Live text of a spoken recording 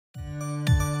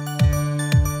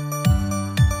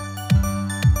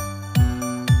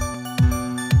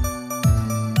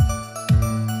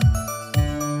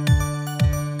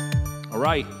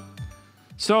right.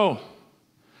 So,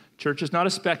 church is not a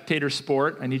spectator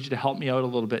sport. I need you to help me out a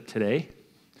little bit today.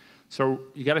 So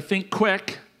you got to think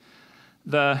quick.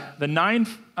 The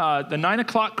 9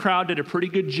 o'clock crowd did a pretty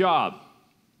good job,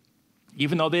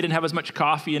 even though they didn't have as much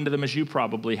coffee into them as you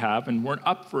probably have and weren't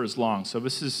up for as long. So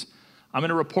I'm going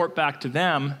to report back to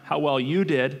them how well you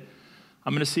did.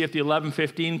 I'm going to see if the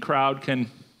 11:15 crowd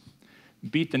can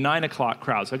beat the 9 o'clock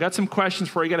crowd. So I got some questions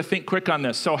for you. You got to think quick on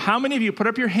this. So how many of you, put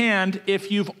up your hand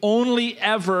if you've only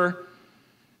ever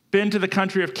been to the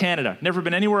country of Canada, never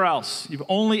been anywhere else? You've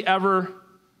only ever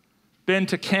been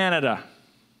to Canada.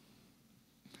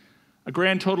 A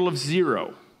grand total of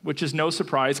 0, which is no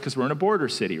surprise because we're in a border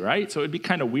city, right? So it'd be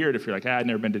kind of weird if you're like, I've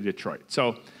never been to Detroit.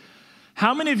 So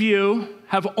how many of you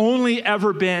have only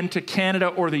ever been to Canada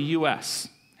or the U.S.?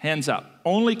 Hands up.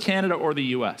 Only Canada or the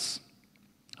U.S.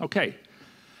 Okay.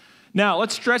 Now,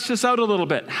 let's stretch this out a little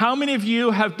bit. How many of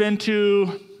you have been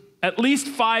to at least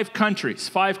 5 countries?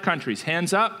 5 countries.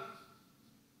 Hands up.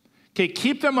 Okay,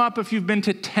 keep them up if you've been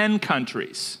to 10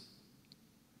 countries.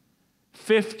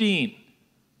 15.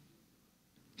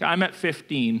 I'm at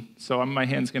 15, so my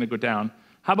hand's going to go down.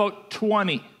 How about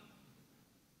 20?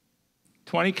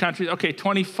 20 countries. Okay,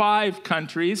 25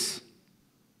 countries.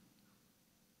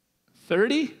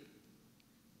 30?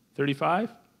 35?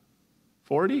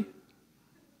 40?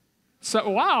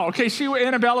 So, wow, okay,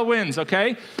 Annabella wins,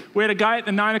 okay? We had a guy at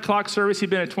the 9 o'clock service.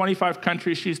 He'd been at 25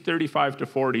 countries. She's 35 to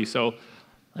 40, so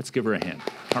let's give her a hand.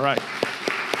 All right.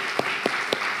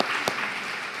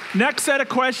 Next set of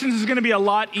questions is going to be a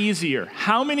lot easier.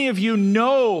 How many of you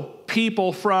know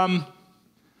people from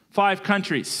 5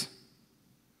 countries?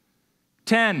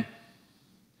 10.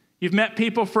 You've met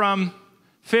people from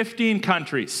 15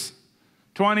 countries.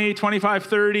 20, 25,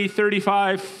 30,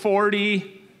 35,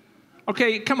 40.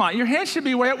 Okay, come on. Your hand should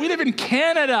be way up. We live in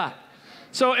Canada.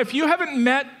 So if you haven't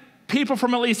met people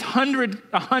from at least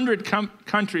 100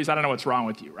 countries, I don't know what's wrong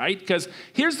with you, right? Because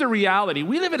here's the reality.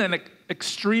 We live in an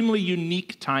extremely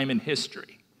unique time in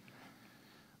history.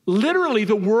 Literally,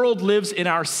 the world lives in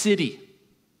our city.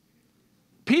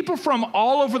 People from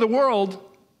all over the world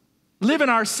live in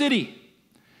our city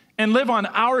and live on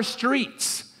our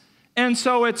streets. And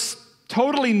so it's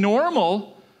totally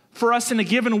normal for us in a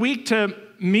given week to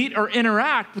meet or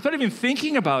interact without even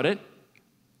thinking about it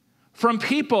from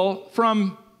people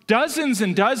from dozens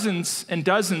and dozens and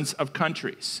dozens of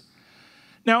countries.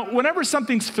 Now, whenever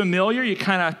something's familiar, you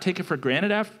kind of take it for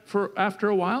granted after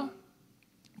a while.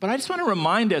 But I just want to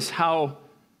remind us how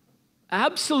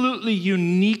absolutely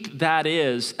unique that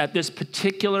is at this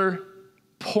particular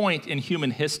point in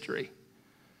human history.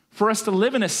 For us to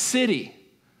live in a city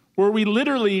where we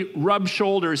literally rub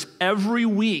shoulders every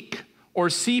week or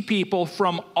see people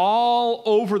from all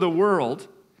over the world,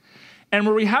 and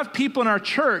where we have people in our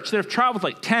church that have traveled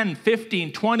like 10,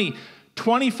 15, 20,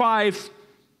 25,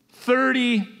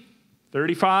 30,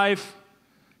 35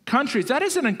 countries. That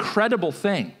is an incredible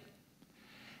thing.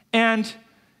 And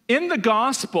in the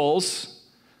Gospels,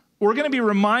 we're going to be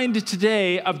reminded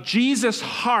today of Jesus'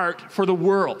 heart for the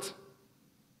world.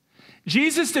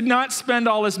 Jesus did not spend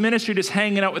all his ministry just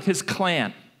hanging out with his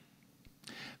clan,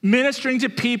 ministering to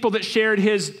people that shared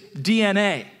his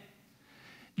DNA.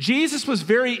 Jesus was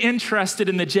very interested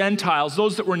in the Gentiles,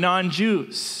 those that were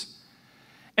non-Jews.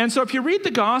 And so if you read the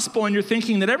gospel and you're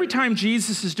thinking that every time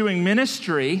Jesus is doing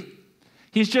ministry,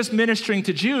 he's just ministering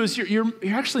to Jews, you're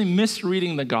actually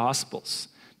misreading the gospels.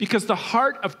 Because the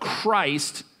heart of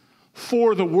Christ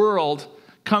for the world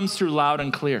comes through loud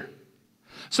and clear.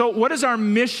 So what is our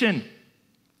mission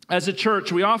as a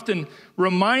church? We often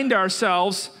remind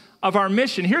ourselves of our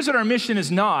mission. Here's what our mission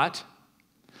is not.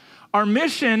 Our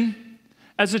mission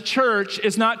as a church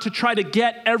is not to try to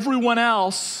get everyone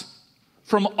else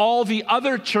from all the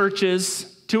other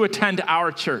churches to attend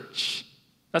our church.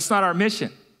 That's not our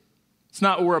mission. It's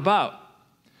not what we're about.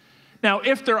 Now,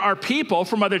 if there are people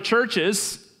from other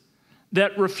churches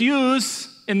that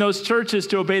refuse in those churches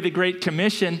to obey the Great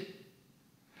Commission,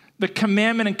 the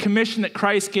commandment and commission that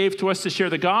Christ gave to us to share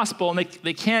the gospel, and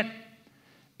they can't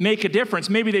make a difference,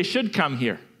 maybe they should come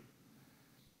here.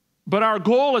 But our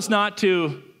goal is not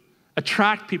to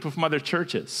attract people from other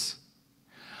churches.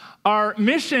 Our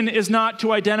mission is not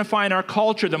to identify in our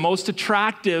culture the most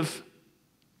attractive,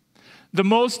 the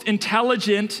most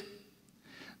intelligent,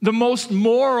 the most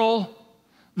moral,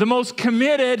 the most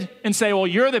committed, and say, well,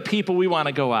 you're the people we want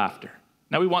to go after.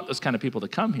 Now, we want those kind of people to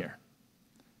come here.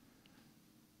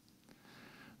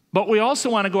 But we also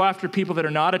want to go after people that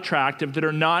are not attractive, that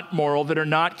are not moral, that are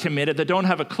not committed, that don't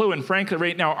have a clue, and frankly,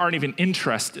 right now, aren't even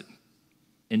interested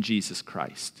in Jesus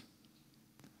Christ.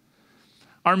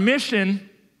 Our mission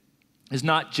is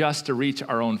not just to reach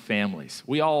our own families.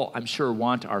 We all, I'm sure,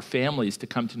 want our families to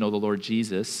come to know the Lord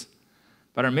Jesus,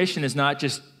 but our mission is not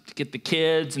just to get the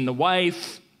kids and the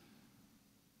wife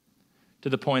to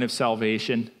the point of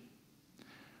salvation.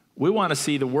 We want to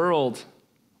see the world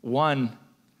won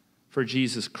for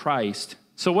Jesus Christ.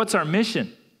 So what's our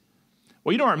mission?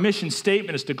 Well, you know, our mission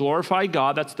statement is to glorify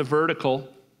God. That's the vertical.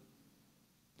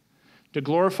 To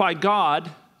glorify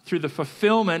God through the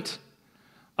fulfillment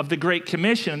of the Great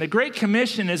Commission. And the Great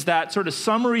Commission is that sort of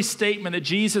summary statement that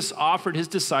Jesus offered his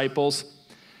disciples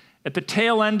at the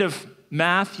tail end of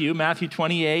Matthew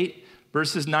 28,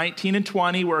 verses 19 and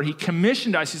 20, where he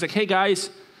commissioned us. He's like, hey guys,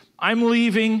 I'm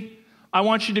leaving. I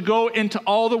want you to go into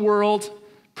all the world,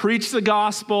 preach the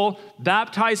gospel,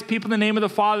 baptize people in the name of the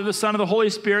Father, the Son, and the Holy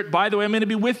Spirit. By the way, I'm going to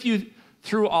be with you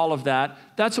through all of that.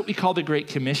 That's what we call the Great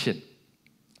Commission.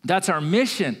 That's our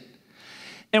mission.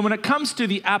 And when it comes to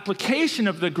the application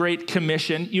of the Great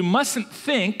Commission, you mustn't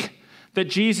think that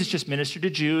Jesus just ministered to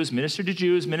Jews, ministered to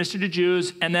Jews, ministered to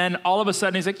Jews, and then all of a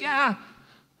sudden he's like, yeah,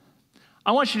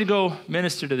 I want you to go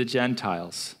minister to the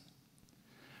Gentiles.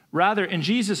 Rather, in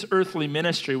Jesus' earthly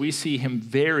ministry, we see him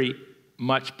very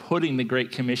much putting the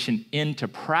Great Commission into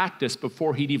practice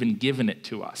before he'd even given it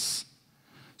to us.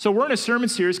 So we're in a sermon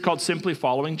series called Simply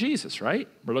Following Jesus, right?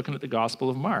 We're looking at the Gospel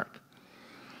of Mark.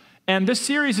 And this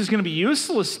series is going to be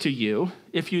useless to you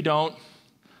if you don't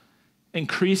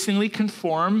increasingly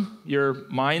conform your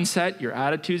mindset, your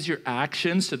attitudes, your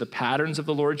actions to the patterns of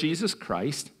the Lord Jesus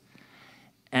Christ.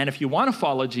 And if you want to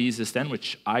follow Jesus then,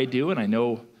 which I do, and I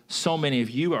know so many of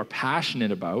you are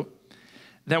passionate about,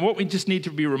 then what we just need to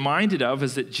be reminded of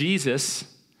is that Jesus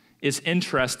is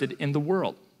interested in the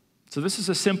world. So this is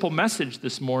a simple message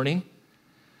this morning.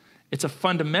 It's a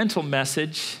fundamental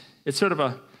message. It's sort of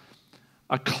a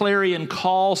clarion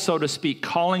call, so to speak,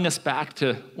 calling us back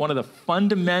to one of the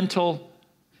fundamental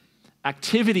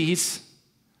activities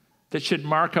that should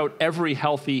mark out every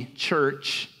healthy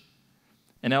church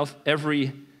and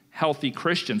every healthy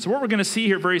Christian. So what we're going to see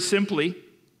here very simply,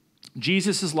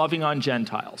 Jesus is loving on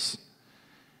Gentiles.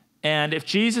 And if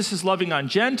Jesus is loving on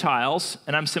Gentiles,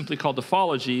 and I'm simply called to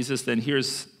follow Jesus, then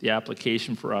here's the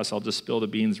application for us. I'll just spill the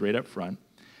beans right up front.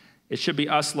 It should be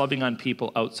us loving on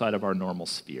people outside of our normal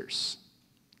spheres.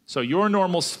 So your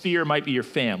normal sphere might be your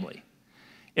family.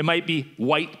 It might be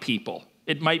white people.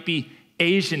 It might be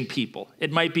Asian people. It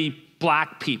might be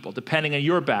black people, depending on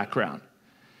your background.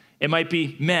 It might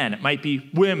be men. It might be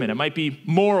women. It might be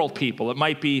moral people. It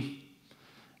might be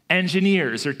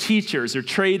engineers or teachers or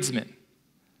tradesmen.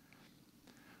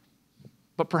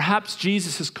 But perhaps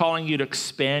Jesus is calling you to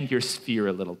expand your sphere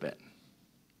a little bit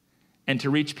and to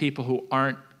reach people who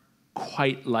aren't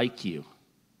quite like you.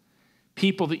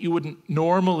 People that you wouldn't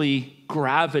normally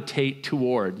gravitate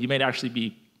toward. You might actually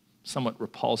be somewhat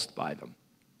repulsed by them.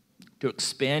 To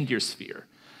expand your sphere.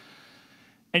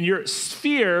 And your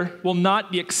sphere will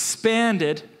not be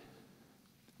expanded,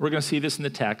 we're going to see this in the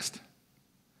text,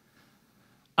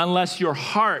 unless your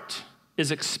heart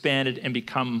is expanded and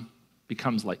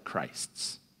becomes like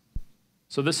Christ's.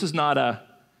 So this is not a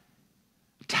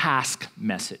task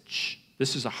message.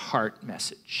 This is a heart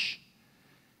message.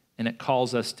 And it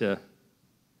calls us to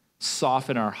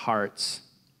soften our hearts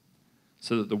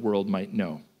so that the world might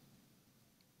know.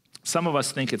 Some of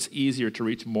us think it's easier to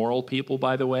reach moral people,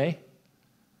 by the way.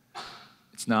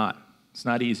 It's not. It's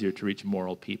not easier to reach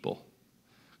moral people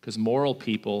because moral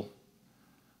people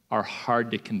are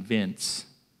hard to convince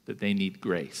that they need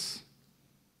grace.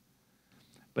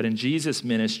 But in Jesus'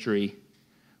 ministry,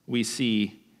 we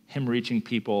see him reaching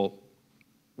people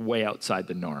way outside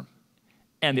the norm.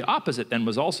 And the opposite then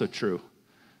was also true.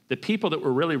 The people that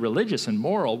were really religious and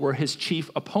moral were his chief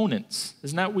opponents.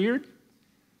 Isn't that weird?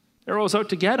 They were always out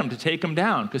to get him, to take him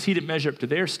down, because he didn't measure up to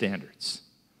their standards.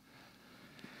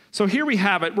 So here we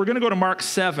have it. We're going to go to Mark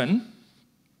 7,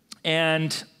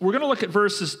 and we're going to look at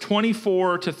verses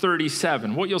 24 to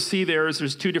 37. What you'll see there is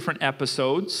there's two different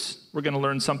episodes. We're going to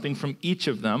learn something from each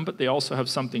of them, but they also have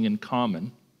something in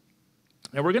common.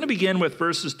 And we're going to begin with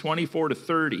verses 24 to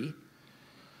 30.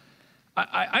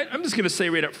 I'm just going to say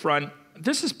right up front,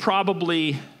 this is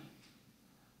probably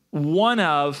one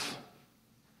of,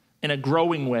 in a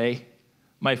growing way,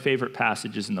 my favorite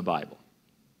passages in the Bible.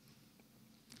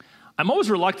 I'm always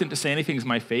reluctant to say anything is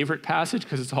my favorite passage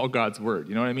because it's all God's word,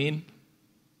 you know what I mean?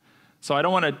 So I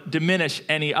don't want to diminish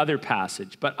any other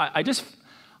passage, but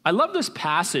I love this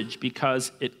passage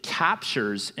because it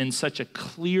captures in such a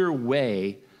clear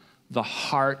way the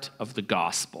heart of the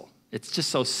gospel. It's just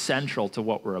so central to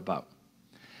what we're about.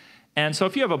 And so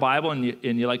if you have a Bible and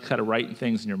you like kind of writing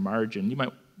things in your margin, you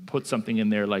might put something in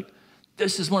there like,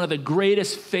 this is one of the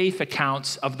greatest faith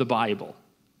accounts of the Bible.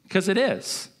 because it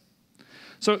is.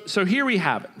 So here we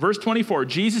have it. Verse 24,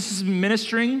 Jesus is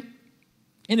ministering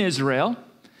in Israel.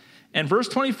 And verse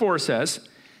 24 says,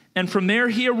 and from there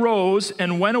he arose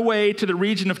and went away to the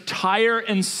region of Tyre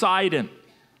and Sidon.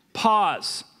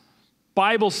 Pause.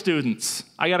 Bible students,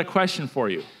 I got a question for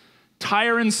you.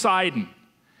 Tyre and Sidon,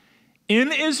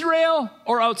 in Israel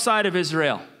or outside of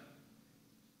Israel?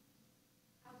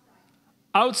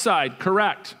 Outside,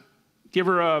 correct. Give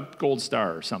her a gold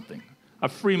star or something. A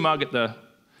free mug at the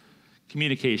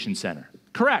communication center.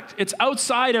 Correct. It's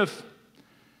outside of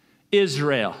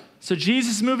Israel. So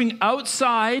Jesus is moving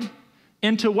outside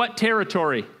into what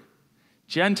territory?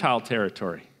 Gentile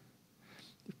territory.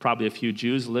 There's probably a few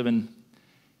Jews living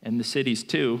in the cities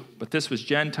too, but this was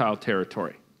Gentile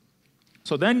territory.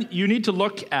 So then you need to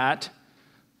look at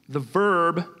the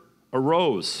verb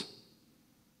arose.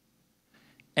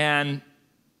 And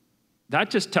that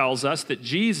just tells us that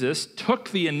Jesus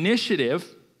took the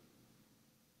initiative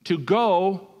to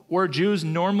go where Jews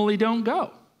normally don't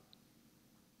go.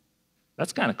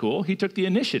 That's kind of cool. He took the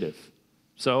initiative.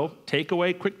 So,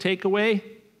 takeaway, quick takeaway.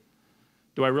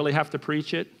 Do I really have to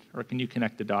preach it, or can you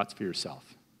connect the dots for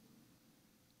yourself?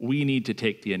 We need to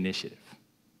take the initiative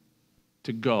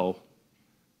to go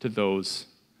to those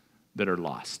that are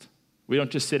lost. We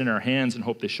don't just sit in our hands and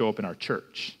hope they show up in our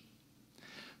church.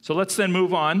 So let's then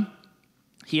move on.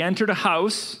 He entered a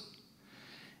house,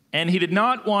 and he did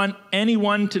not want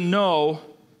anyone to know.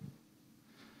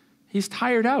 He's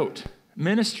tired out.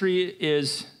 Ministry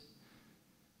is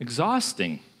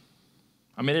exhausting.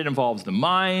 I mean, it involves the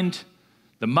mind,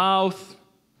 the mouth,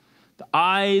 the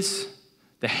eyes,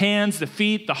 the hands, the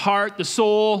feet, the heart, the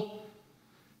soul.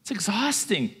 It's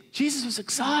exhausting. Jesus was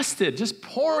exhausted, just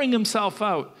pouring himself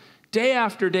out day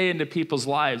after day into people's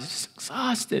lives. Just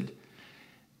exhausted.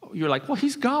 You're like, well,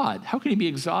 he's God. How can he be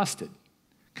exhausted?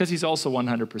 Because he's also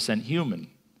 100% human.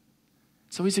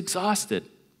 So he's exhausted.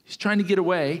 He's trying to get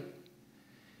away.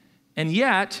 And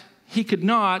yet, he could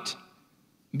not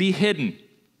be hidden.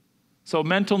 So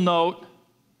mental note,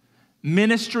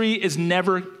 ministry is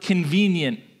never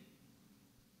convenient.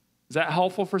 Is that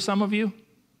helpful for some of you?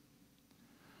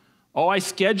 Oh, I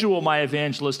schedule my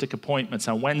evangelistic appointments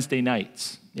on Wednesday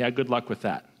nights. Yeah, good luck with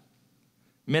that.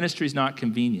 Ministry's not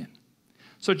convenient.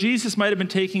 So Jesus might have been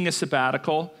taking a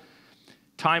sabbatical.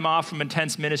 Time off from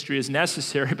intense ministry is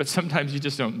necessary, but sometimes you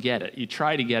just don't get it. You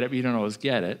try to get it, but you don't always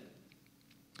get it.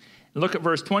 Look at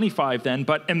verse 25 then.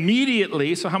 But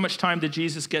immediately, so how much time did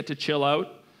Jesus get to chill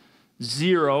out?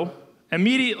 0.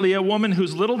 Immediately, a woman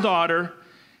whose little daughter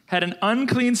had an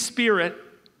unclean spirit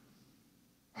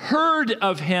heard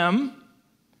of him.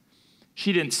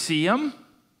 She didn't see him.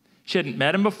 She hadn't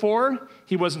met him before.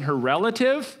 He wasn't her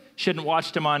relative. She hadn't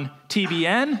watched him on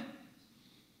TBN.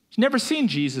 She'd never seen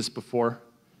Jesus before,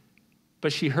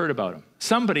 but she heard about him.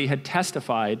 Somebody had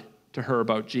testified to her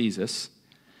about Jesus,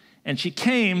 and she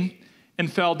came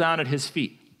and fell down at his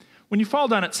feet. When you fall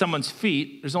down at someone's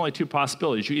feet, there's only two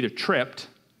possibilities. You either tripped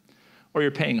or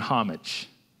you're paying homage.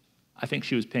 I think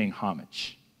she was paying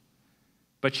homage.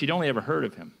 But she'd only ever heard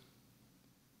of him.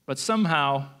 But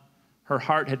somehow her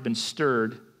heart had been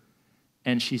stirred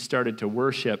and she started to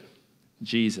worship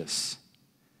Jesus.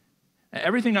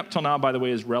 Everything up till now, by the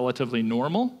way, is relatively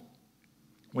normal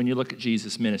when you look at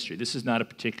Jesus' ministry. This is not a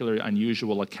particularly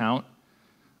unusual account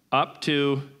up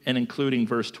to and including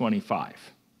verse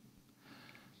 25.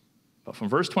 But from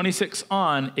verse 26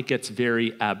 on, it gets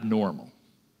very abnormal.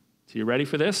 So you ready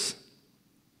for this?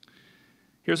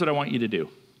 Here's what I want you to do.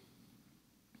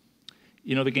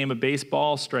 You know the game of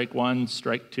baseball, strike 1,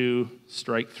 strike 2,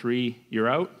 strike 3, you're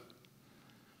out?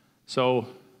 So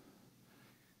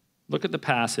look at the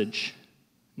passage.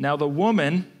 Now the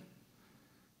woman,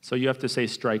 so you have to say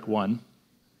strike 1,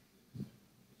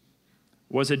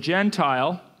 was a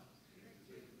Gentile,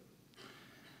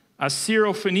 a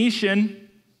Syrophoenician.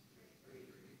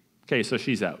 Okay, so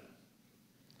she's out.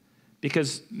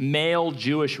 Because male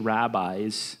Jewish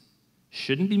rabbis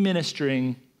shouldn't be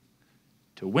ministering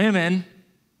to women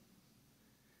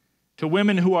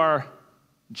who are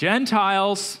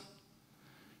Gentiles,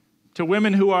 to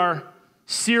women who are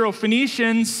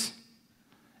Syrophoenicians,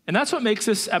 and that's what makes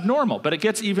this abnormal, but it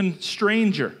gets even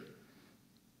stranger.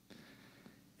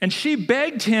 And she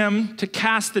begged him to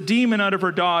cast the demon out of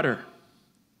her daughter.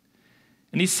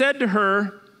 And he said to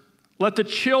her, "Let the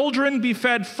children be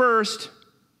fed first,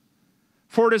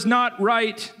 for it is not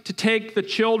right to take the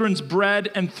children's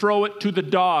bread and throw it to the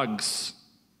dogs."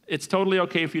 It's totally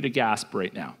okay for you to gasp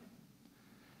right now.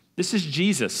 This is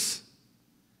Jesus.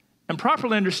 And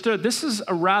properly understood, this is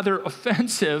a rather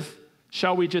offensive,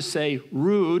 shall we just say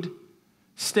rude,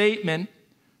 statement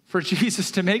for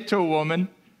Jesus to make to a woman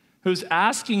who's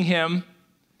asking him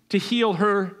to heal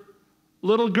her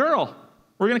little girl.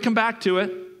 We're going to come back to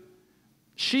it.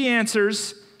 She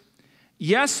answers,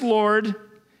 "Yes, Lord,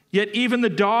 yet even the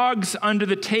dogs under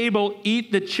the table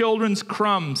eat the children's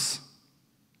crumbs."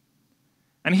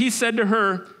 And he said to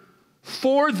her,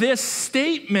 "For this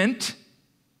statement,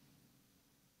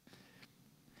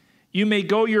 you may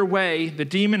go your way. The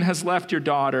demon has left your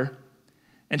daughter."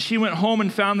 And she went home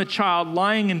and found the child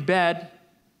lying in bed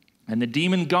and the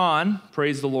demon gone,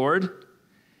 praise the Lord.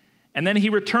 And then he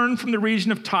returned from the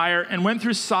region of Tyre and went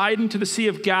through Sidon to the Sea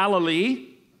of Galilee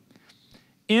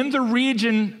in the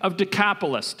region of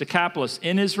Decapolis. Decapolis,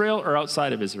 in Israel or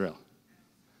outside of Israel?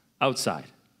 Outside.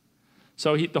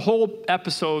 So the whole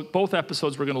episode, both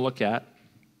episodes we're going to look at,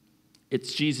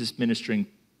 it's Jesus ministering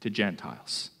to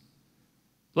Gentiles.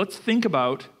 Let's think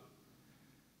about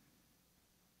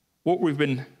what we've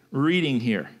been reading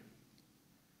here.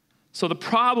 So the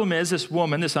problem is this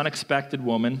woman, this unexpected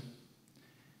woman,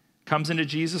 comes into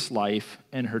Jesus' life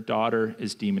and her daughter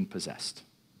is demon-possessed.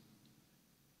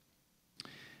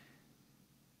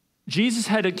 Jesus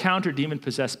had encountered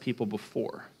demon-possessed people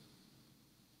before.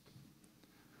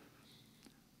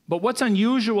 But what's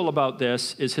unusual about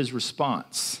this is his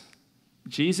response.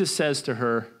 Jesus says to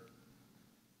her,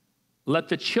 "Let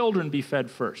the children be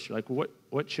fed first." You're like,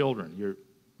 what children?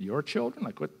 Your children?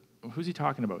 Like, who's he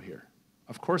talking about here?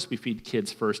 Of course we feed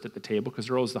kids first at the table because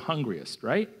they're always the hungriest,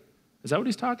 right? Is that what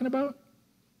he's talking about?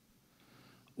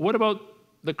 What about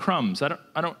the crumbs? I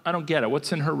don't get it.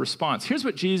 What's in her response? Here's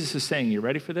what Jesus is saying. You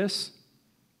ready for this?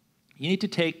 You need to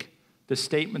take the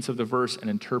statements of the verse and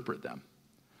interpret them.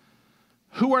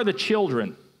 Who are the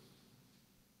children?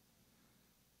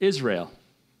 Israel.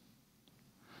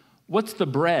 What's the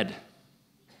bread?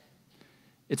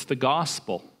 It's the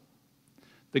gospel.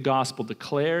 The gospel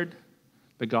declared,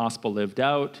 the gospel lived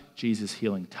out, Jesus'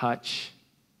 healing touch.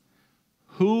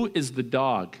 Who is the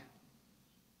dog?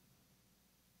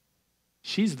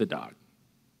 She's the dog.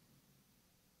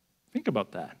 Think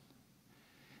about that.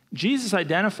 Jesus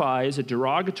uses a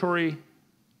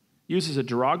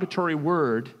derogatory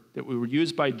word that were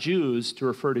used by Jews to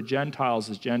refer to Gentiles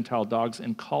as Gentile dogs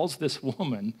and calls this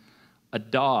woman a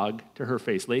dog to her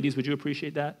face. Ladies, would you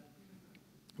appreciate that?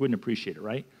 Wouldn't appreciate it,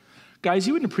 right? Guys,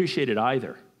 you wouldn't appreciate it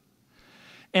either.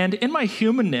 And in my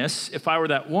humanness, if I were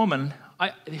that woman,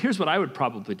 here's what I would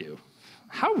probably do.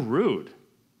 How rude.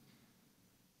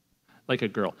 Like a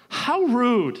girl. How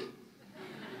rude.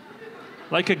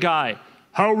 Like a guy.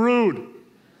 How rude.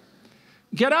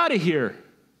 Get out of here,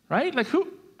 right? Like, who?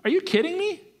 Are you kidding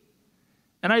me?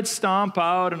 And I'd stomp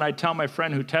out and I'd tell my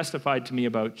friend who testified to me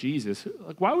about Jesus,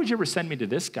 like, why would you ever send me to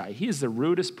this guy? He is the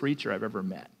rudest preacher I've ever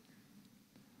met.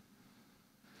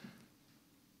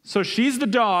 So she's the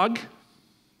dog.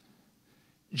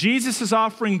 Jesus is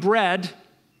offering bread.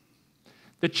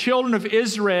 The children of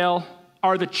Israel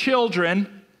are the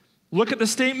children. Look at the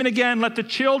statement again. Let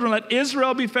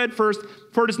Israel be fed first,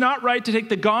 for it is not right to take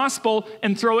the gospel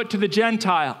and throw it to the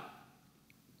Gentile.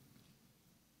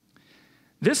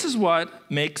 This is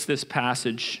what makes this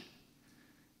passage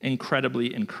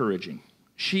incredibly encouraging.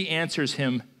 She answers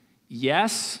him,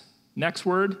 "Yes," next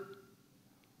word,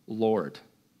 "Lord."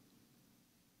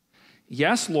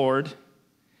 "Yes, Lord,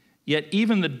 yet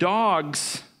even the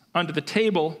dogs under the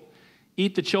table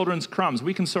eat the children's crumbs."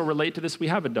 We can so relate to this. We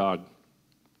have a dog.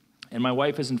 And my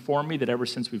wife has informed me that ever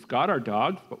since we've got our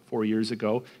dog, about 4 years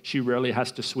ago, she rarely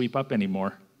has to sweep up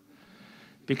anymore.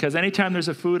 Because anytime there's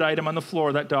a food item on the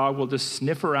floor, that dog will just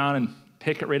sniff around and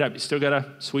pick it right up. You still got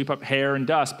to sweep up hair and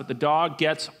dust, but the dog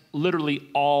gets literally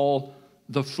all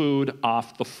the food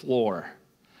off the floor.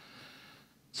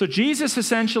 So Jesus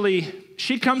essentially,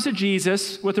 she comes to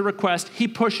Jesus with a request. He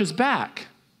pushes back.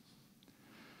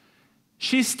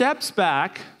 She steps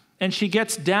back and she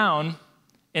gets down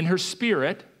in her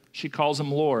spirit. She calls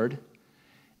him Lord.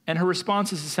 And her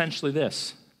response is essentially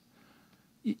this: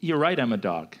 "You're right, I'm a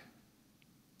dog.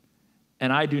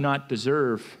 And I do not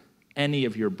deserve any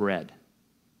of your bread.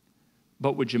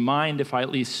 But would you mind if I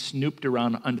at least snooped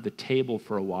around under the table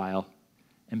for a while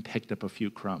and picked up a few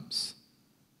crumbs?"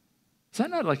 Is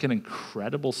that not like an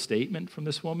incredible statement from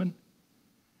this woman?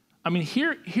 I mean,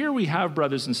 here we have,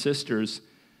 brothers and sisters,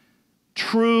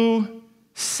 true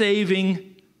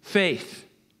saving faith.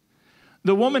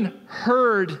 The woman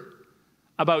heard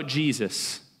about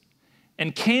Jesus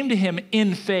and came to him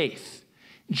in faith.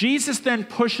 Jesus then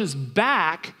pushes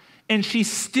back, and she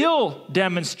still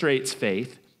demonstrates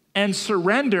faith and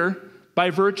surrender by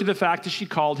virtue of the fact that she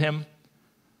called him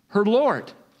her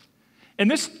Lord. And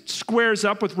this squares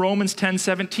up with Romans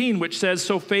 10:17, which says,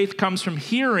 "So faith comes from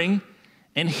hearing,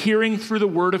 and hearing through the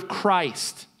word of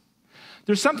Christ."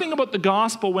 There's something about the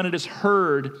gospel when it is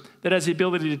heard that has the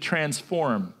ability to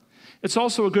transform. It's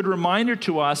also a good reminder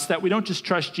to us that we don't just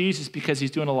trust Jesus because he's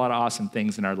doing a lot of awesome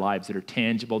things in our lives that are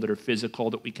tangible, that are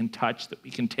physical, that we can touch, that we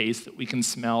can taste, that we can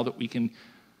smell, that we can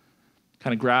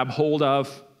kind of grab hold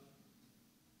of.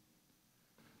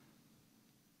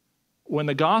 When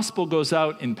the gospel goes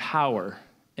out in power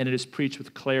and it is preached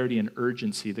with clarity and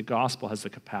urgency, the gospel has the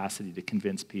capacity to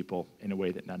convince people in a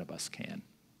way that none of us can.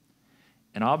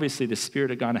 And obviously the Spirit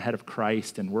had gone ahead of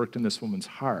Christ and worked in this woman's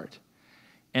heart.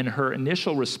 And her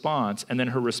initial response and then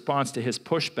her response to his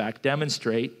pushback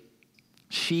demonstrate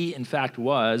she, in fact,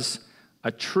 was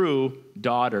a true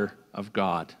daughter of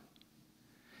God.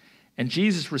 And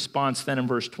Jesus' response then in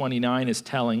verse 29 is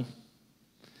telling.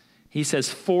 He says,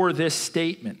 for this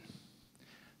statement.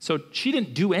 So she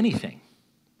didn't do anything,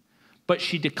 but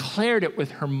she declared it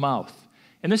with her mouth.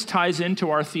 And this ties into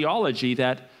our theology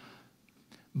that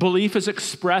belief is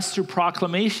expressed through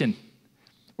proclamation.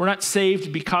 We're not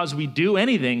saved because we do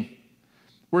anything.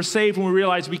 We're saved when we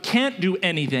realize we can't do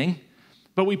anything,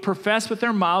 but we profess with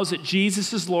our mouths that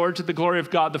Jesus is Lord to the glory of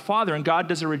God the Father, and God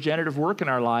does a regenerative work in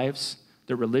our lives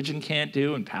that religion can't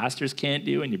do, and pastors can't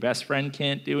do, and your best friend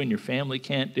can't do, and your family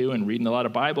can't do, and reading a lot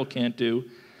of Bible can't do.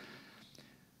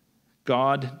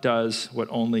 God does what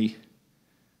only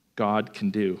God can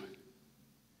do.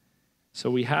 So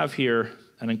we have here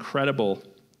an incredible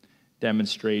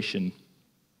demonstration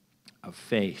of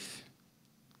faith.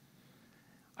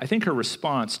 I think her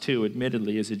response, too,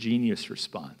 admittedly, is a genius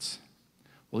response.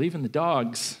 Well, even the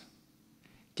dogs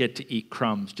get to eat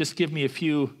crumbs. Just give me a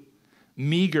few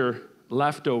meager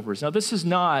leftovers. Now, this is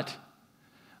not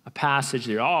a passage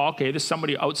there. Oh, okay, this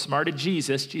somebody outsmarted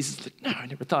Jesus. Jesus is like, no, I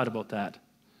never thought about that.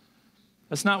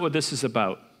 That's not what this is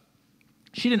about.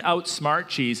 She didn't outsmart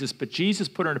Jesus, but Jesus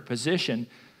put her in a position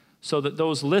so that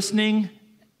those listening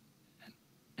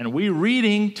and we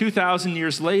reading 2,000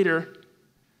 years later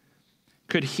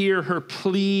could hear her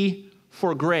plea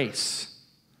for grace.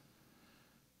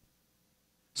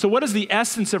 So what is the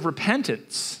essence of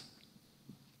repentance?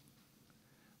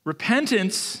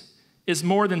 Repentance is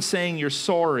more than saying you're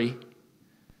sorry.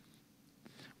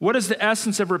 What is the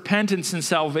essence of repentance and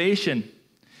salvation?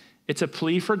 It's a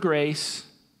plea for grace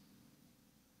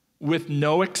with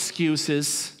no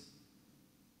excuses,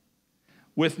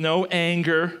 with no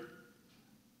anger,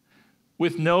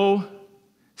 with no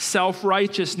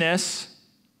self-righteousness.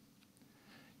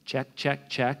 Check, check,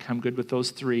 check. I'm good with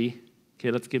those three.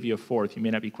 Okay, let's give you a fourth. You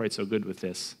may not be quite so good with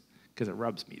this because it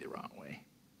rubs me the wrong way.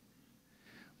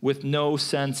 With no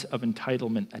sense of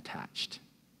entitlement attached.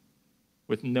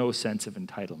 With no sense of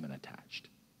entitlement attached.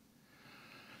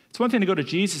 It's one thing to go to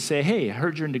Jesus and say, hey, I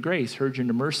heard you're into grace, heard you're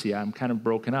into mercy. I'm kind of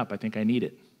broken up. I think I need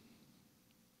it.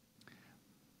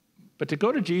 But to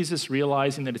go to Jesus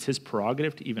realizing that it's his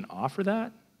prerogative to even offer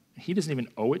that, he doesn't even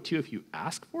owe it to you if you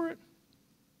ask for it,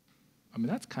 I mean,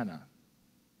 that's kind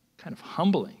of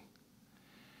humbling.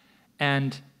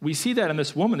 And we see that in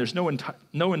this woman. There's no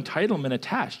entitlement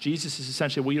attached. Jesus is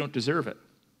essentially, well, you don't deserve it.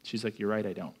 She's like, you're right,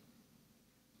 I don't.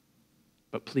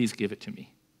 But please give it to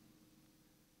me.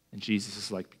 And Jesus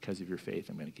is like, because of your faith,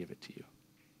 I'm going to give it to you.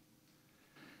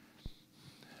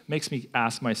 It makes me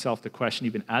ask myself the question,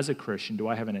 even as a Christian, do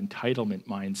I have an entitlement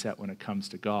mindset when it comes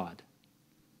to God?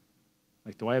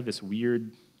 Like, do I have this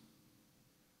weird,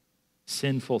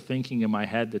 sinful thinking in my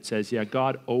head that says, yeah,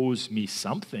 God owes me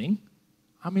something.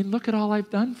 I mean, look at all I've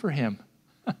done for him.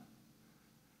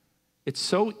 It's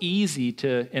so easy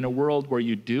to, in a world where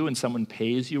you do and someone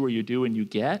pays you, or you do and you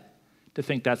get, to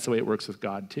think that's the way it works with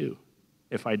God too.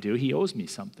 If I do, he owes me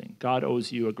something. God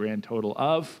owes you a grand total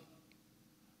of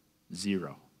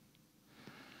 0.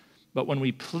 But when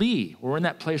we plea, we're in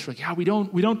that place where, yeah, we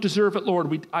don't deserve it,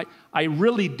 Lord. I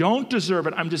really don't deserve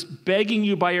it. I'm just begging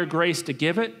you by your grace to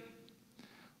give it.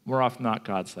 More often than not,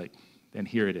 God's like, then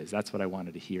here it is. That's what I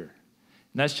wanted to hear.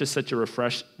 And that's just such a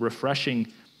refreshing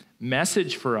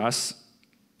message for us.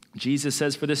 Jesus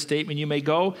says, for this statement you may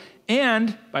go.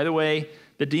 And, by the way,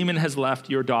 the demon has left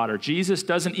your daughter. Jesus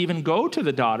doesn't even go to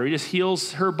the daughter. He just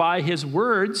heals her by his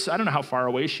words. I don't know how far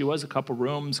away she was, a couple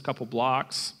rooms, a couple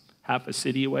blocks, half a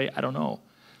city away. I don't know.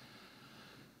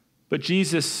 But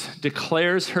Jesus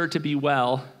declares her to be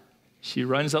well. She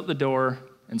runs out the door,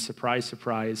 and surprise,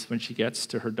 surprise, when she gets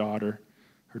to her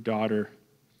daughter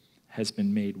has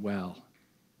been made well.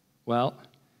 Well,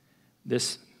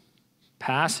 this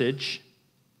passage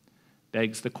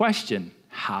begs the question,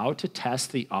 how to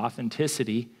test the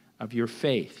authenticity of your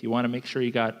faith. You want to make sure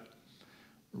you got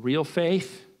real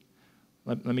faith?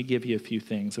 Let me give you a few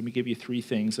things. Let me give you 3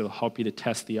 things that will help you to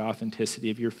test the authenticity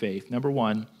of your faith. Number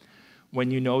 1, when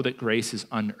you know that grace is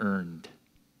unearned.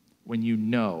 When you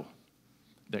know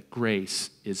that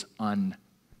grace is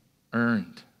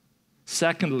unearned.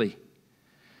 Secondly,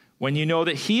 when you know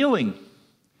that healing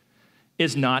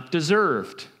is not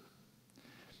deserved.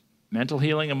 Mental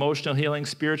healing, emotional healing,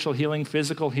 spiritual healing,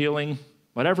 physical healing,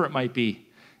 whatever it might be.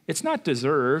 It's not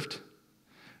deserved.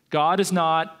 God is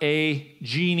not a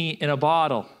genie in a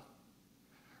bottle.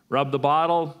 Rub the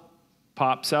bottle,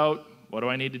 pops out. What do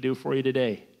I need to do for you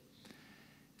today?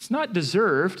 It's not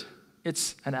deserved.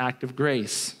 It's an act of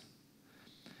grace.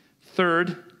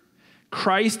 Third,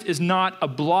 Christ is not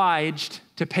obliged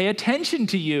to pay attention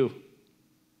to you.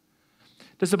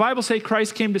 Does the Bible say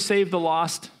Christ came to save the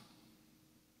lost?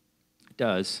 It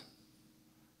does.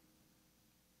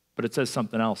 But it says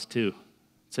something else too.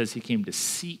 It says he came to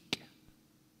seek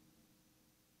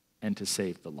and to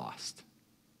save the lost.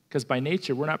 Because by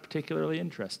nature, we're not particularly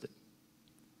interested.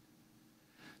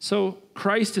 So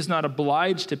Christ is not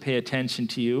obliged to pay attention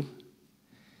to you.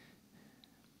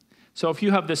 So if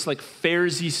you have this like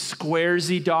fairsy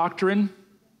squaresy doctrine,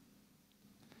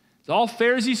 it's all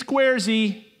fairsy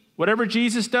squaresy. Whatever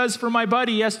Jesus does for my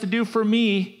buddy, he has to do for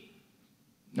me.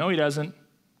 No, he doesn't.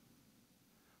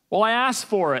 Well, I asked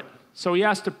for it, so he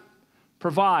has to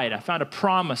provide. I found a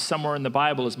promise somewhere in the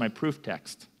Bible as my proof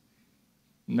text.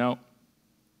 No.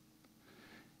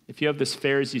 If you have this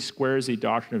Pharisee, squaresy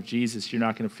doctrine of Jesus, you're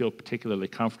not going to feel particularly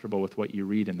comfortable with what you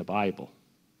read in the Bible.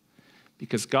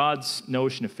 Because God's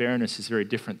notion of fairness is very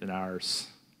different than ours.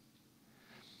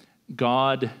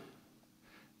 God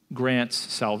grants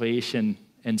salvation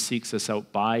and seeks us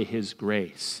out by his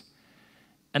grace.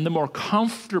 And the more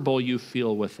comfortable you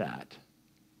feel with that,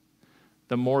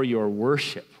 the more your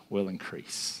worship will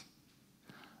increase.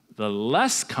 The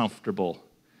less comfortable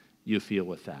you feel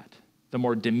with that, the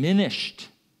more diminished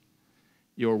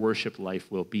your worship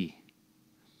life will be.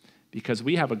 Because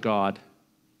we have a God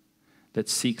that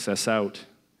seeks us out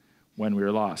when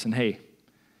we're lost. And hey,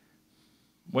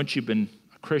 once you've been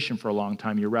a Christian for a long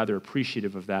time, you're rather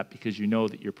appreciative of that because you know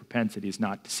that your propensity is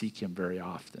not to seek him very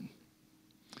often.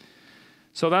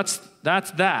 So that's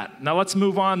that. Now let's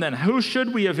move on then. Who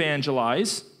should we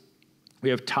evangelize? We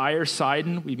have Tyre,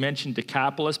 Sidon. We mentioned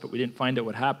Decapolis, but we didn't find out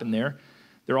what happened there.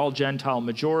 They're all Gentile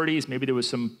majorities. Maybe there was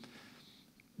some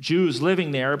Jews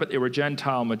living there, but they were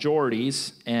Gentile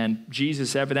majorities, and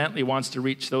Jesus evidently wants to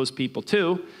reach those people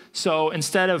too. So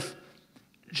instead of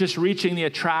just reaching the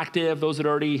attractive, those that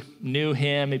already knew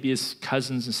him, maybe his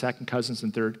cousins and second cousins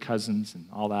and third cousins and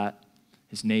all that,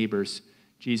 his neighbors,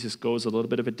 Jesus goes a little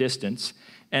bit of a distance.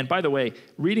 And by the way,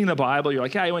 reading the Bible, you're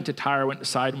like, yeah, I went to Tyre, went to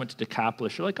Sidon, went to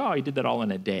Decapolis. You're like, oh, he did that all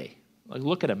in a day. Like,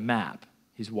 look at a map.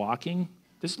 He's walking.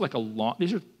 These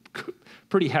are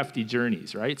pretty hefty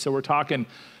journeys, right? So we're talking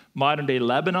modern-day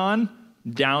Lebanon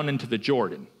down into the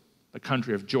Jordan, the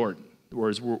country of Jordan,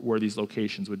 where these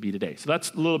locations would be today. So that's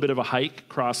a little bit of a hike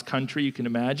cross-country, you can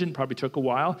imagine. Probably took a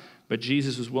while, but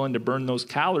Jesus was willing to burn those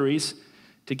calories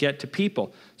to get to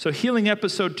people. So healing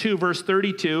episode 2, verse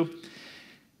 32.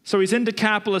 So he's in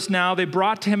Decapolis now. They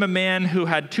brought to him a man who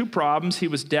had 2 problems. He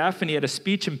was deaf and he had a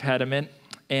speech impediment.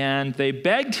 And they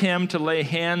begged him to lay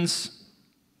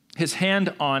his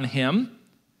hand on him.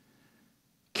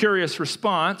 Curious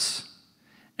response.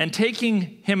 And taking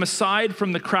him aside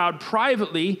from the crowd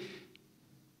privately,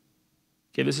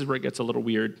 okay, this is where it gets a little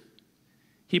weird.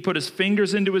 He put his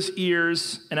fingers into his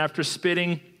ears, and after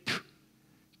spitting,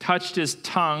 touched his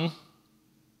tongue.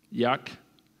 Yuck.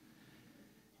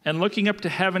 And looking up to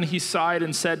heaven, he sighed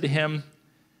and said to him,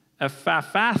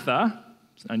 Ephatha,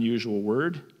 it's an unusual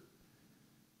word,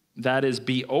 that is,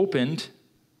 be opened.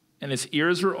 And his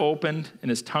ears were opened, and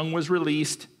his tongue was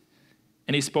released,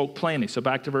 and he spoke plainly. So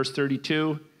back to verse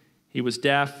 32, he was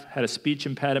deaf, had a speech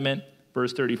impediment.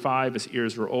 Verse 35, his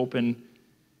ears were open,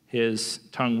 his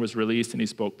tongue was released, and he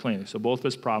spoke plainly. So both of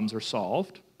his problems are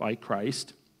solved by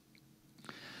Christ.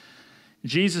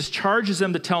 Jesus charges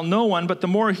them to tell no one, but the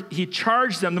more he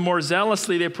charged them, the more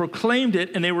zealously they proclaimed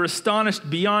it, and they were astonished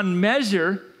beyond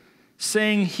measure,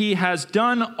 saying, he has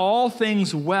done all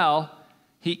things well.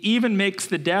 He even makes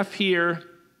the deaf hear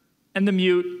and the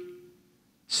mute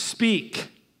speak.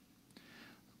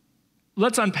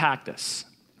 Let's unpack this.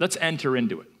 Let's enter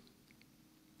into it.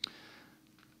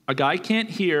 A guy can't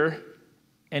hear,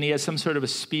 and he has some sort of a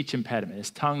speech impediment. His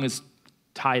tongue is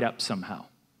tied up somehow.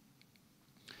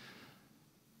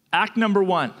 Act number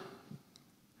 1.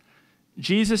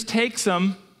 Jesus takes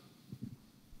him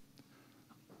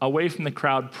away from the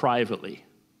crowd privately.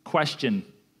 Question,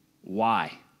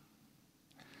 why?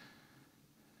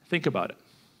 Think about it.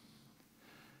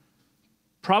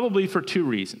 Probably for 2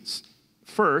 reasons.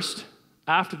 First,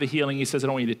 after the healing, he says, I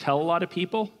don't want you to tell a lot of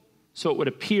people. So it would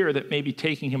appear that maybe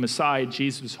taking him aside,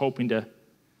 Jesus was hoping to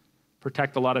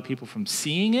protect a lot of people from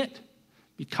seeing it,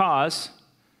 because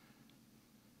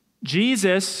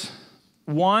Jesus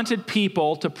wanted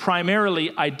people to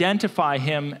primarily identify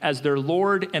him as their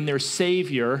Lord and their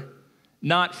Savior,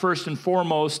 not first and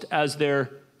foremost as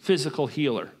their physical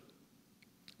healer.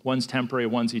 One's temporary,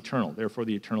 one's eternal. Therefore,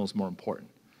 the eternal is more important.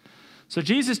 So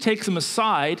Jesus takes them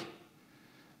aside,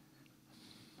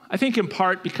 I think in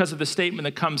part because of the statement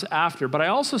that comes after, but I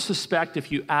also suspect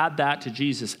if you add that to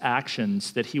Jesus'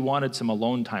 actions, that he wanted some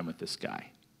alone time with this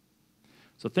guy.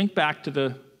 So think back to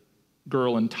the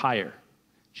girl in Tyre.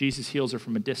 Jesus heals her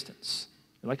from a distance.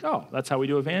 You're like, oh, that's how we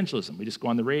do evangelism. We just go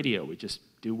on the radio. We just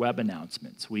do web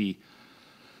announcements. We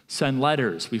send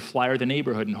letters. We flyer the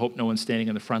neighborhood and hope no one's standing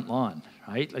in the front lawn,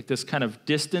 right? Like this kind of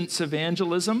distance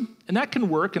evangelism. And that can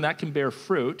work and that can bear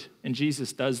fruit. And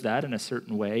Jesus does that in a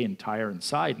certain way in Tyre and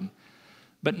Sidon.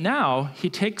 But now he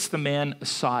takes the man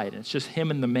aside. And it's just him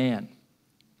and the man.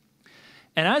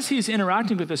 And as he's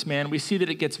interacting with this man, we see that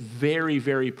it gets very,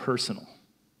 very personal.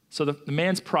 So the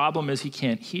man's problem is he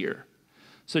can't hear.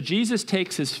 So Jesus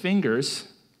takes his fingers,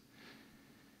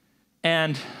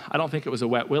 and I don't think it was a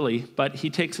wet willy, but he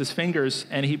takes his fingers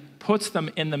and he puts them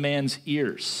in the man's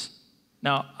ears.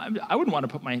 Now, I wouldn't want to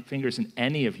put my fingers in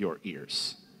any of your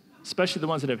ears, especially the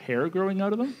ones that have hair growing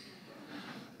out of them.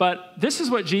 But this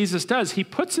is what Jesus does. He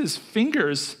puts his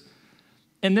fingers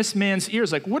in this man's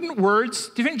ears. Like, wouldn't words,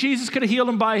 do you think Jesus could have healed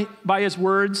him by his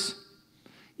words?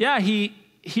 Yeah, he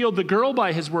healed the girl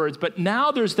by his words, but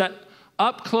now there's that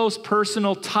up-close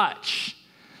personal touch.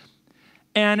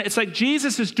 And it's like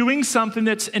Jesus is doing something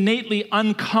that's innately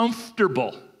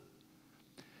uncomfortable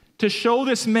to show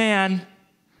this man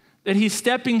that he's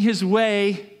stepping his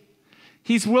way.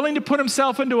 He's willing to put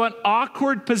himself into an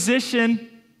awkward position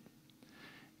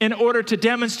in order to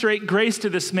demonstrate grace to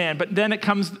this man. But then it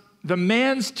comes the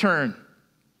man's turn.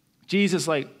 Jesus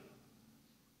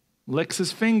licks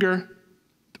his finger,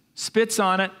 spits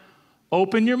on it,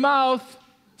 open your mouth,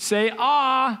 say,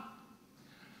 ah.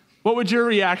 What would your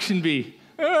reaction be?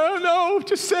 Oh, no,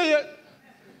 just say it.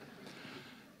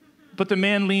 But the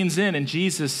man leans in and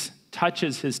Jesus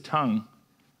touches his tongue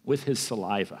with his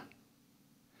saliva.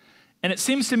 And it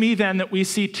seems to me then that we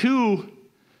see two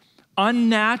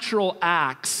unnatural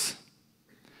acts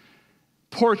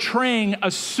portraying a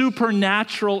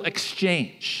supernatural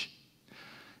exchange.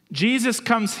 Jesus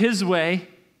comes his way,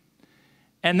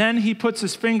 and then he puts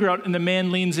his finger out, and the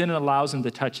man leans in and allows him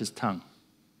to touch his tongue.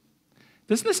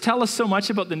 Doesn't this tell us so much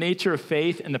about the nature of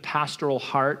faith and the pastoral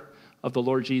heart of the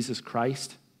Lord Jesus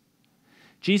Christ?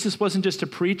 Jesus wasn't just a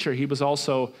preacher, he was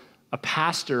also a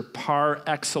pastor par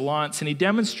excellence, and he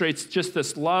demonstrates just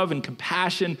this love and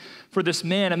compassion for this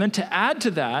man. And then to add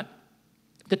to that,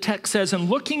 the text says, and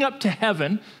looking up to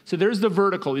heaven, so there's the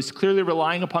vertical, he's clearly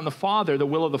relying upon the Father, the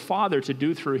will of the Father to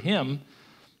do through him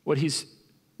what he's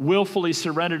willfully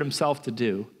surrendered himself to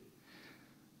do.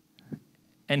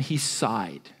 And he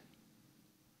sighed.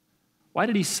 Why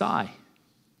did he sigh?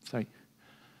 It's like,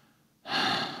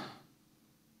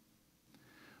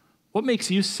 what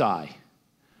makes you sigh?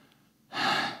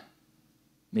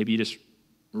 Maybe you just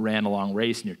ran a long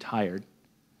race and you're tired.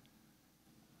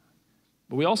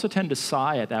 But we also tend to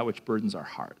sigh at that which burdens our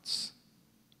hearts.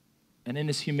 And in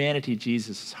his humanity,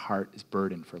 Jesus' heart is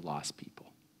burdened for lost people.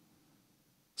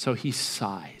 So he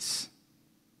sighs.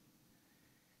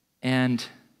 And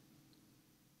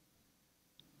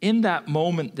in that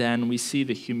moment, then, we see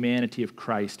the humanity of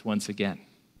Christ once again.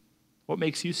 What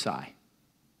makes you sigh?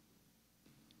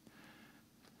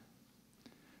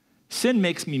 Sin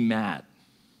makes me mad.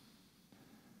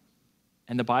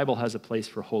 And the Bible has a place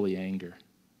for holy anger.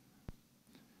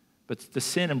 But the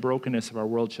sin and brokenness of our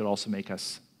world should also make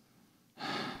us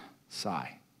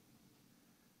sigh.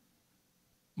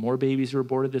 More babies were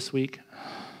aborted this week.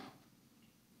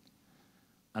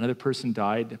 Another person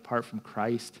died apart from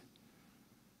Christ.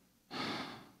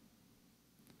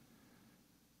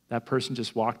 That person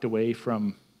just walked away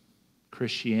from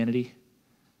Christianity.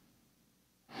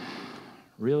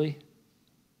 Really?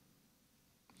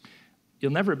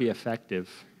 You'll never be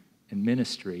effective in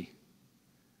ministry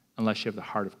unless you have the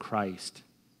heart of Christ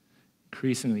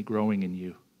increasingly growing in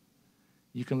you.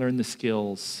 You can learn the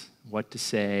skills, what to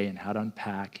say and how to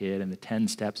unpack it, and the 10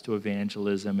 steps to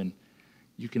evangelism, and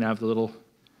you can have the little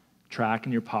track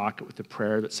in your pocket with the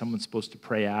prayer that someone's supposed to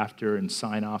pray after and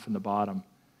sign off in the bottom.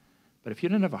 But if you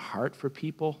don't have a heart for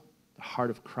people, the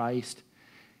heart of Christ,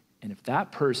 and if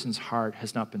that person's heart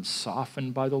has not been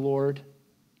softened by the Lord,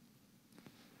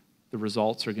 the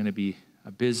results are going to be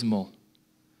abysmal.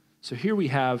 So here we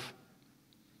have,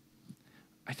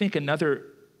 I think, another,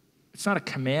 it's not a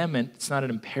commandment, it's not an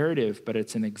imperative, but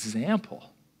it's an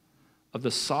example of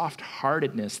the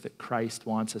soft-heartedness that Christ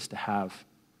wants us to have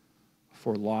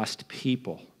for lost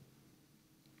people.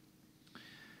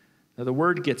 Now, the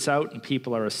word gets out and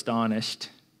people are astonished.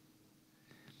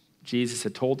 Jesus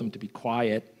had told them to be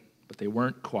quiet, but they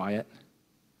weren't quiet.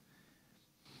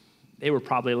 They were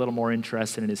probably a little more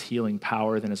interested in his healing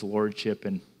power than his lordship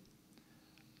and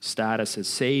status as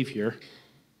Savior.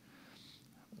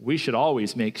 We should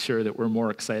always make sure that we're more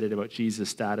excited about Jesus'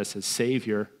 status as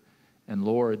Savior and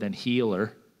Lord than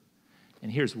healer.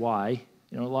 And here's why.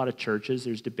 A lot of churches,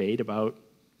 there's debate about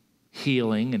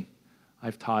healing, and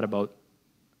I've taught about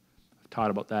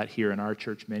that here in our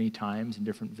church many times in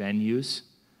different venues.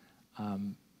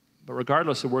 But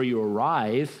regardless of where you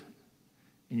arrive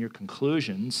in your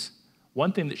conclusions,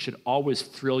 one thing that should always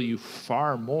thrill you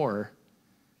far more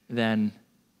than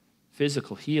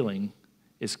physical healing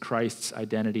is Christ's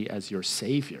identity as your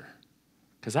Savior,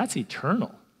 because that's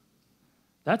eternal.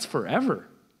 That's forever.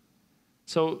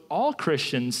 So all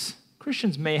Christians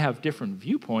may have different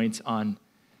viewpoints on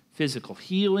physical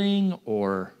healing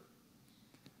or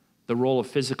the role of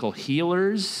physical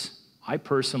healers. I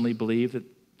personally believe that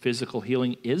physical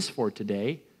healing is for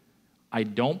today. I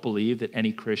don't believe that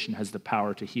any Christian has the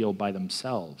power to heal by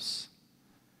themselves.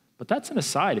 But that's an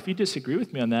aside. If you disagree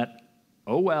with me on that,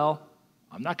 oh well,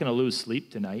 I'm not going to lose sleep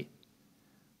tonight.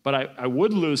 But I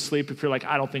would lose sleep if you're like,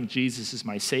 I don't think Jesus is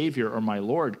my Savior or my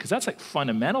Lord, because that's like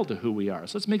fundamental to who we are.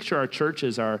 So let's make sure our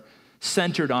churches are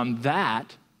centered on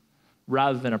that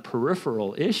rather than a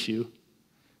peripheral issue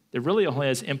that really only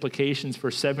has implications for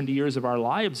 70 years of our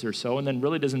lives or so, and then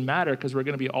really doesn't matter because we're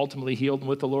going to be ultimately healed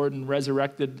with the Lord and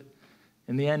resurrected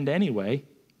in the end anyway.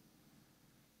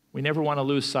 We never want to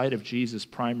lose sight of Jesus'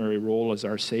 primary role as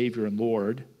our Savior and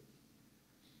Lord.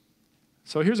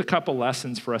 So here's a couple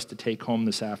lessons for us to take home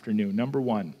this afternoon. Number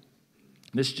one,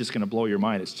 this is just going to blow your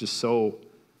mind. It's just so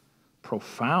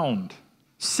profound.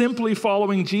 Simply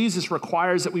following Jesus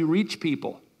requires that we reach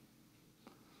people.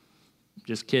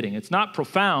 Just kidding. It's not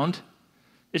profound.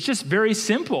 It's just very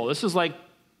simple. This is like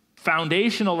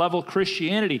foundational level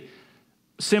Christianity.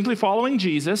 Simply following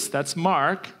Jesus, that's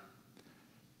Mark,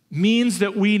 means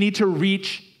that we need to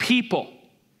reach people.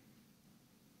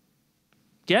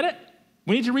 Get it?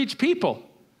 We need to reach people.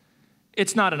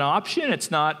 It's not an option.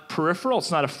 It's not peripheral. It's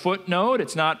not a footnote.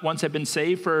 It's not once I've been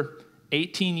saved for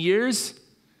 18 years.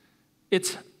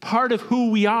 It's part of who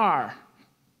we are.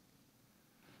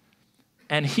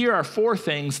 And here are 4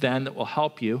 things then that will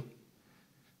help you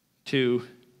to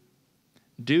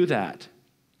do that.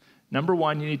 Number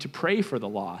 1, you need to pray for the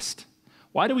lost.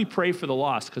 Why do we pray for the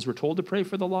lost? Because we're told to pray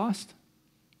for the lost?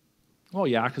 Oh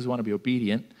yeah, because we want to be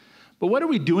obedient. But what are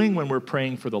we doing when we're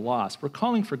praying for the lost? We're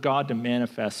calling for God to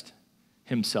manifest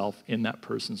himself in that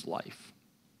person's life,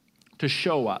 to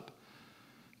show up,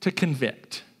 to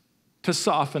convict, to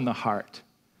soften the heart,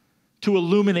 to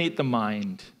illuminate the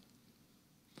mind,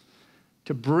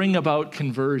 to bring about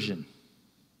conversion.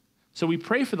 So we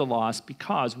pray for the lost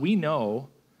because we know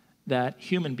that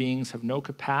human beings have no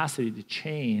capacity to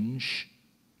change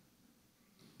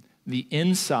the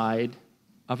inside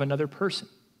of another person.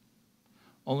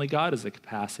 Only God has the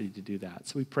capacity to do that.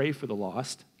 So we pray for the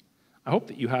lost. I hope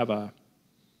that you have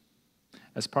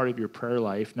as part of your prayer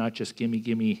life, not just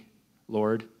gimme,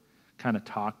 Lord, kind of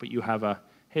talk, but you have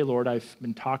hey, Lord, I've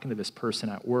been talking to this person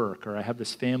at work, or I have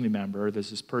this family member, or there's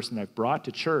this person I've brought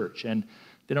to church, and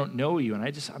they don't know you, and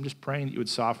I'm just praying that you would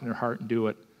soften their heart and do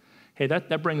it. Hey,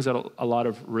 that brings out a lot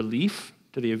of relief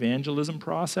to the evangelism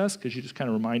process, because you just kind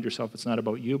of remind yourself it's not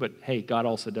about you, but hey, God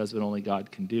also does what only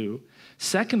God can do.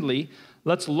 Secondly,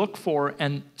 let's look for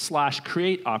and /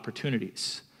 create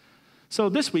opportunities. So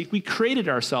this week, we created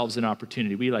ourselves an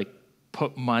opportunity. We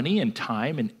put money and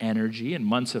time and energy and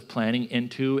months of planning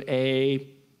into a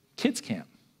kids camp.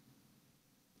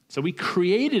 So we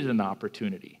created an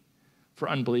opportunity for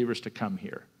unbelievers to come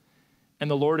here. And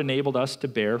the Lord enabled us to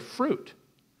bear fruit.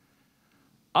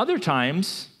 Other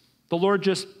times, the Lord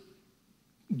just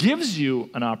gives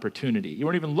you an opportunity. You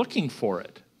weren't even looking for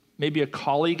it. Maybe a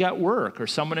colleague at work, or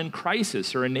someone in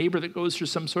crisis, or a neighbor that goes through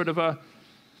some sort of a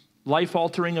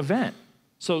life-altering event.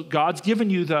 So God's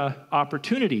given you the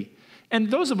opportunity.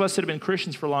 And those of us that have been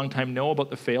Christians for a long time know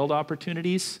about the failed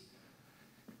opportunities.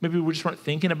 Maybe we just weren't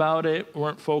thinking about it,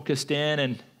 weren't focused in,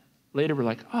 and later we're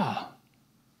like, oh,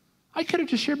 I could have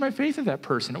just shared my faith with that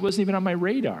person. It wasn't even on my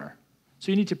radar.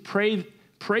 So you need to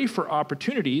pray for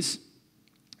opportunities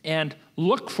and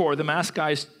look for them. Ask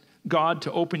God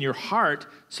to open your heart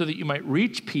so that you might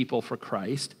reach people for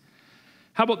Christ.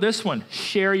 How about this one?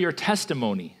 Share your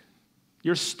testimony,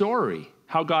 your story,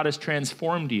 how God has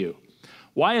transformed you.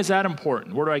 Why is that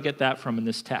important? Where do I get that from in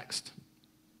this text?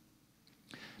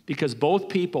 because both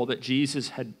people that Jesus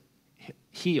had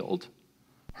healed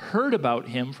heard about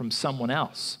him from someone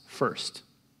else first.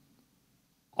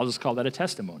 I'll just call that a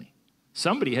testimony.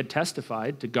 Somebody had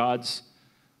testified to God's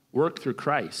work through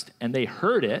Christ, and they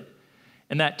heard it,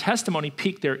 and that testimony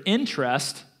piqued their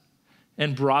interest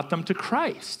and brought them to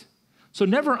Christ. So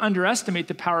never underestimate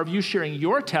the power of you sharing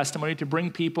your testimony to bring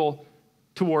people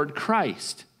toward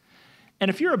Christ. And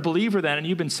if you're a believer then and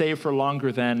you've been saved for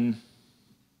longer than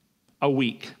a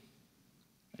week,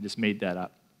 I just made that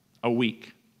up, a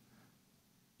week,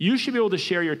 you should be able to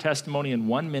share your testimony in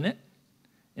 1 minute,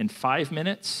 in 5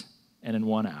 minutes, and in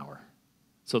 1 hour.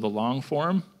 So the long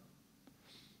form,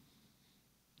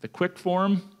 the quick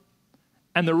form,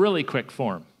 and the really quick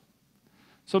form.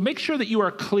 So make sure that you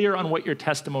are clear on what your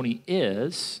testimony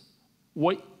is.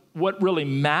 What really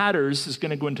matters is going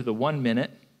to go into the 1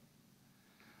 minute.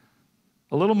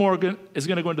 A little more is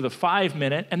going to go into the 5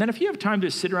 minute. And then if you have time to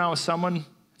sit around with someone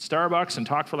at Starbucks and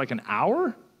talk for like an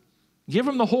hour, give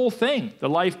them the whole thing. The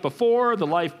life before, the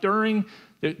life during,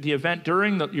 the event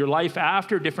during, your life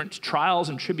after, different trials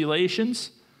and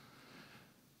tribulations.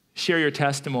 Share your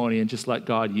testimony and just let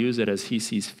God use it as he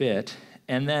sees fit.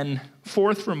 And then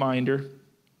fourth reminder,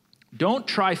 don't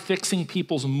try fixing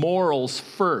people's morals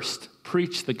first.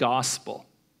 Preach the gospel.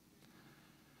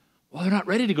 Well, they're not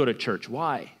ready to go to church.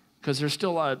 Why? Because they're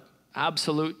still an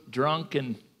absolute drunk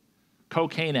and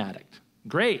cocaine addict.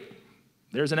 Great.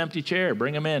 There's an empty chair.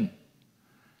 Bring them in.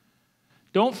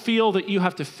 Don't feel that you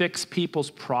have to fix people's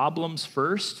problems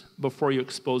first before you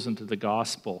expose them to the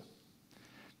gospel.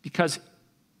 Because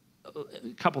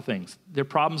a couple things. Their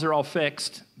problems are all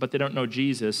fixed, but they don't know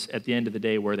Jesus. At the end of the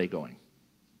day, where are they going?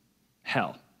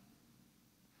 Hell.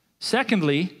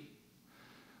 Secondly,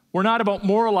 we're not about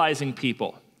moralizing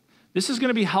people. This is going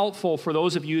to be helpful for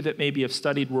those of you that maybe have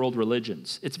studied world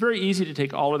religions. It's very easy to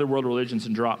take all other world religions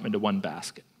and drop them into one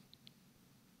basket.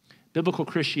 Biblical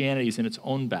Christianity is in its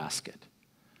own basket.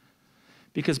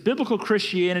 Because biblical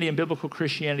Christianity and biblical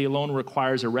Christianity alone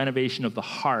requires a renovation of the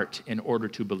heart in order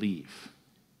to believe.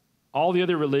 All the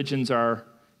other religions are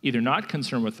either not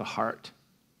concerned with the heart,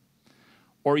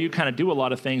 or you kind of do a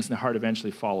lot of things and the heart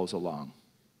eventually follows along.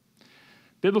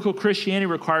 Biblical Christianity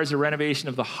requires a renovation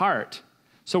of the heart.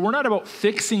 So we're not about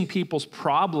fixing people's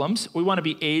problems. We want to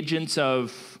be agents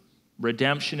of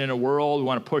redemption in a world. We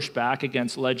want to push back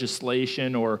against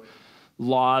legislation or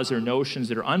laws or notions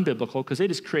that are unbiblical because they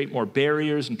just create more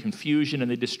barriers and confusion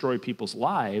and they destroy people's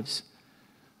lives.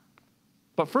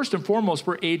 But first and foremost,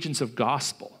 we're agents of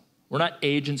gospel. We're not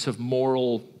agents of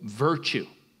moral virtue.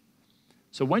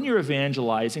 So when you're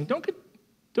evangelizing, don't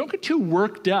get too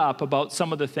worked up about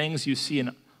some of the things you see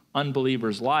in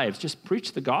unbelievers' lives. Just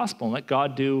preach the gospel and let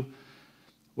God do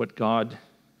what God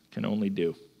can only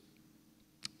do.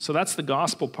 So that's the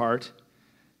gospel part.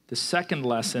 The second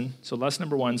lesson, so lesson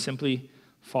number one, simply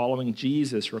following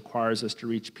Jesus requires us to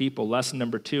reach people. Lesson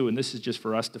number two, and this is just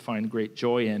for us to find great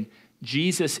joy in,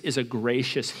 Jesus is a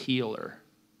gracious healer.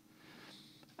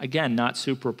 Again, not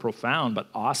super profound, but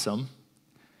awesome.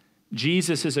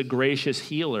 Jesus is a gracious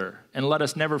healer. And let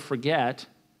us never forget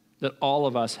that all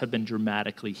of us have been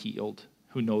dramatically healed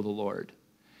who know the Lord.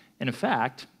 And in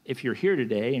fact, if you're here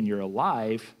today and you're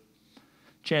alive,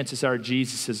 chances are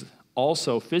Jesus has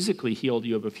also physically healed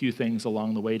you of a few things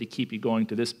along the way to keep you going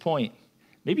to this point.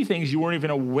 Maybe things you weren't even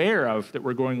aware of that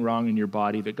were going wrong in your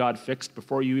body that God fixed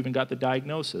before you even got the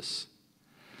diagnosis.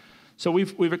 So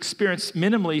we've experienced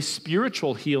minimally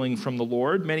spiritual healing from the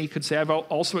Lord. Many could say I've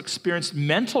also experienced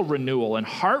mental renewal and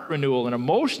heart renewal and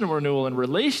emotional renewal and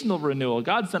relational renewal.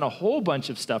 God's done a whole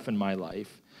bunch of stuff in my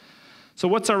life. So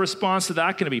what's our response to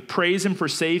that going to be? Praise him for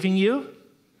saving you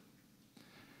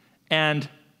and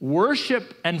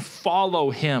worship and follow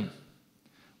him,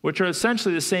 which are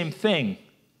essentially the same thing.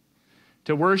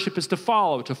 To worship is to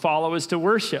follow is to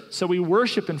worship. So we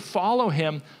worship and follow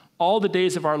him all the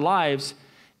days of our lives.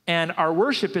 And our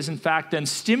worship is, in fact, then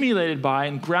stimulated by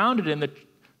and grounded in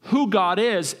who God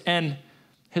is and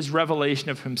his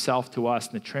revelation of himself to us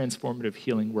and the transformative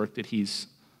healing work that he's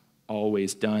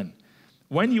always done.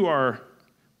 When you are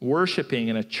worshiping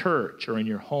in a church or in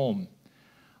your home,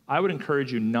 I would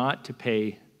encourage you not to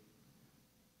pay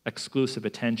exclusive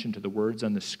attention to the words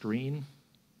on the screen.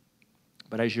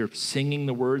 But as you're singing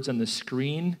the words on the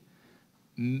screen,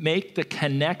 make the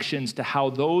connections to how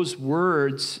those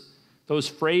words, those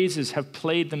phrases have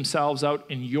played themselves out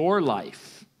in your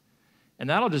life. And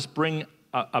that'll just bring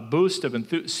a boost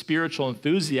of spiritual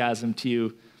enthusiasm to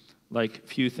you like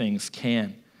few things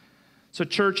can. So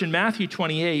church, in Matthew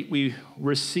 28, we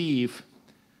receive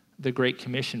the Great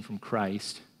Commission from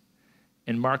Christ.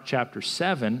 In Mark chapter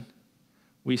 7,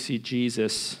 we see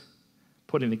Jesus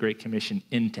putting the Great Commission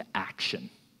into action.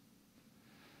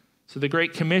 So the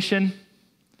Great Commission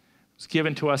was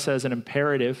given to us as an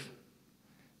imperative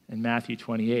in Matthew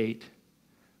 28,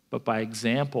 but by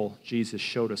example, Jesus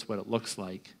showed us what it looks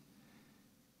like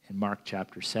in Mark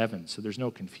chapter 7. So there's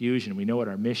no confusion. We know what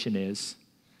our mission is.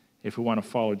 If we want to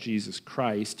follow Jesus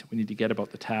Christ, we need to get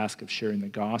about the task of sharing the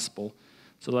gospel.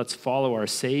 So let's follow our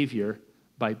Savior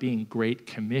by being Great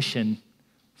Commission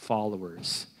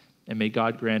followers. And may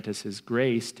God grant us his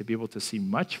grace to be able to see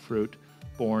much fruit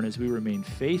born as we remain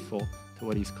faithful to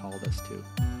what he's called us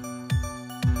to.